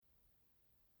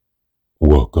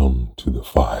Welcome to the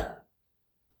fire.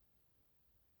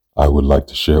 I would like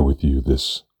to share with you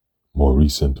this more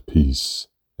recent piece.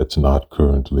 It's not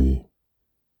currently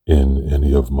in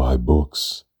any of my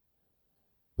books.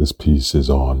 This piece is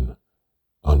on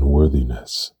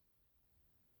unworthiness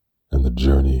and the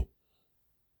journey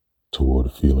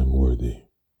toward feeling worthy.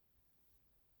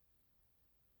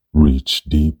 Reach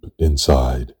deep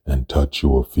inside and touch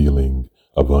your feeling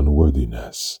of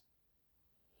unworthiness.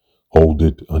 Hold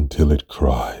it until it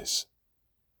cries.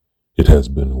 It has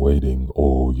been waiting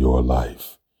all your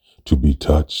life to be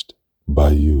touched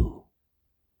by you.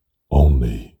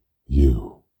 Only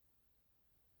you.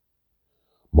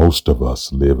 Most of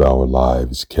us live our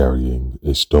lives carrying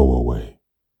a stowaway,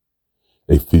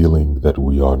 a feeling that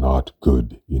we are not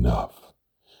good enough,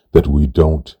 that we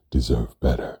don't deserve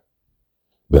better,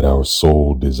 that our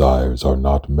soul desires are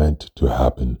not meant to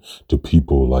happen to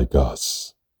people like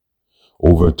us.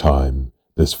 Over time,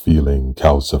 this feeling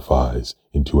calcifies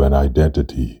into an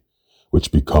identity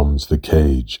which becomes the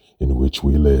cage in which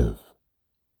we live.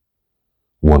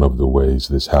 One of the ways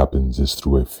this happens is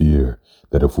through a fear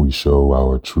that if we show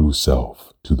our true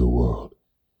self to the world,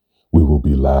 we will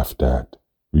be laughed at,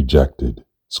 rejected,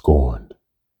 scorned.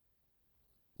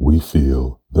 We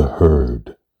feel the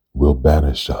herd will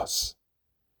banish us,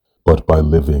 but by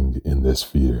living in this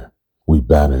fear, we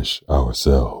banish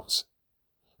ourselves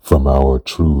from our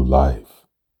true life,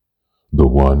 the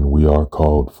one we are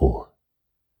called for.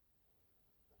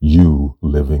 You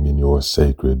living in your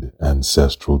sacred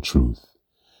ancestral truth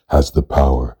has the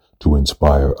power to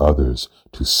inspire others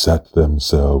to set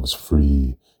themselves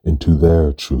free into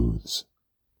their truths.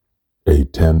 A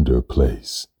tender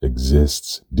place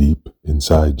exists deep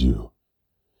inside you,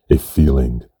 a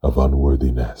feeling of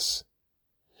unworthiness.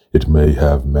 It may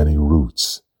have many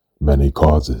roots, many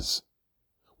causes.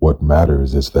 What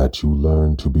matters is that you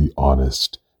learn to be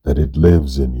honest that it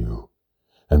lives in you,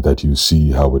 and that you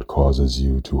see how it causes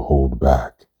you to hold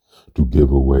back, to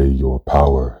give away your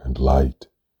power and light,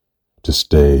 to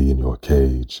stay in your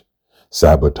cage,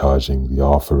 sabotaging the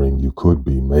offering you could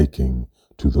be making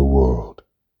to the world.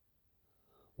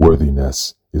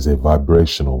 Worthiness is a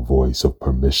vibrational voice of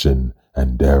permission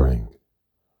and daring.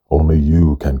 Only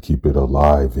you can keep it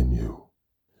alive in you.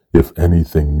 If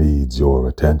anything needs your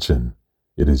attention,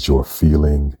 it is your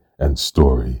feeling and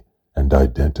story and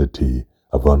identity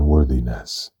of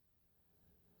unworthiness.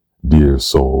 Dear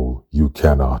soul, you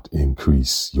cannot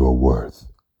increase your worth.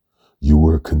 You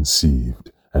were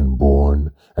conceived and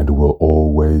born and will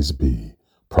always be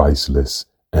priceless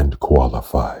and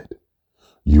qualified.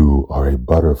 You are a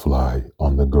butterfly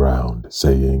on the ground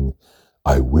saying,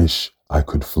 "I wish I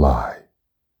could fly."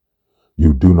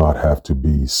 You do not have to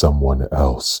be someone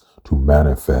else to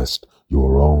manifest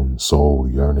your own soul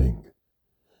yearning.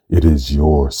 It is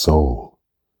your soul,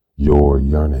 your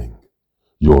yearning,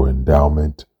 your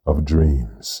endowment of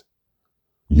dreams.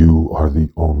 You are the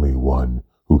only one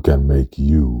who can make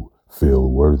you feel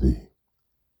worthy.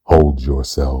 Hold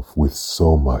yourself with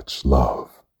so much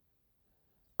love.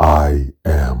 I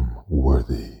am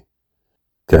worthy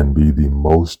can be the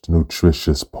most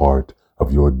nutritious part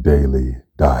of your daily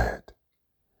diet.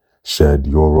 Shed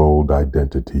your old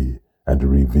identity and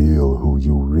reveal who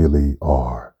you really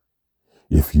are.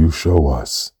 If you show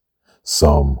us,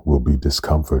 some will be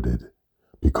discomforted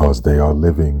because they are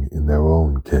living in their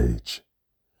own cage,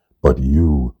 but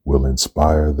you will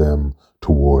inspire them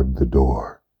toward the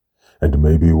door, and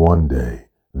maybe one day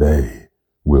they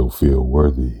will feel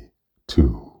worthy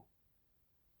too.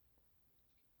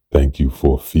 Thank you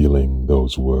for feeling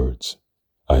those words.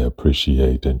 I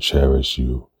appreciate and cherish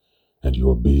you and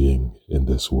your being in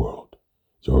this world,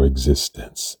 your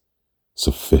existence,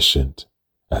 sufficient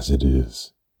as it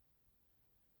is.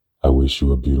 I wish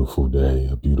you a beautiful day,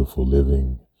 a beautiful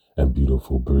living, and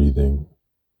beautiful breathing.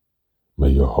 May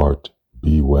your heart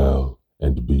be well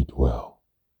and beat well,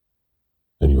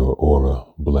 and your aura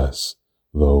bless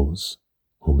those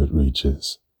whom it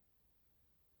reaches.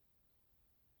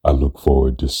 I look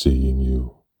forward to seeing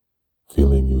you,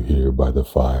 feeling you here by the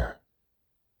fire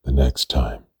the next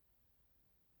time.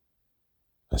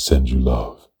 I send you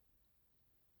love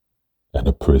and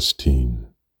a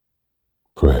pristine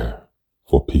prayer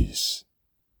for peace.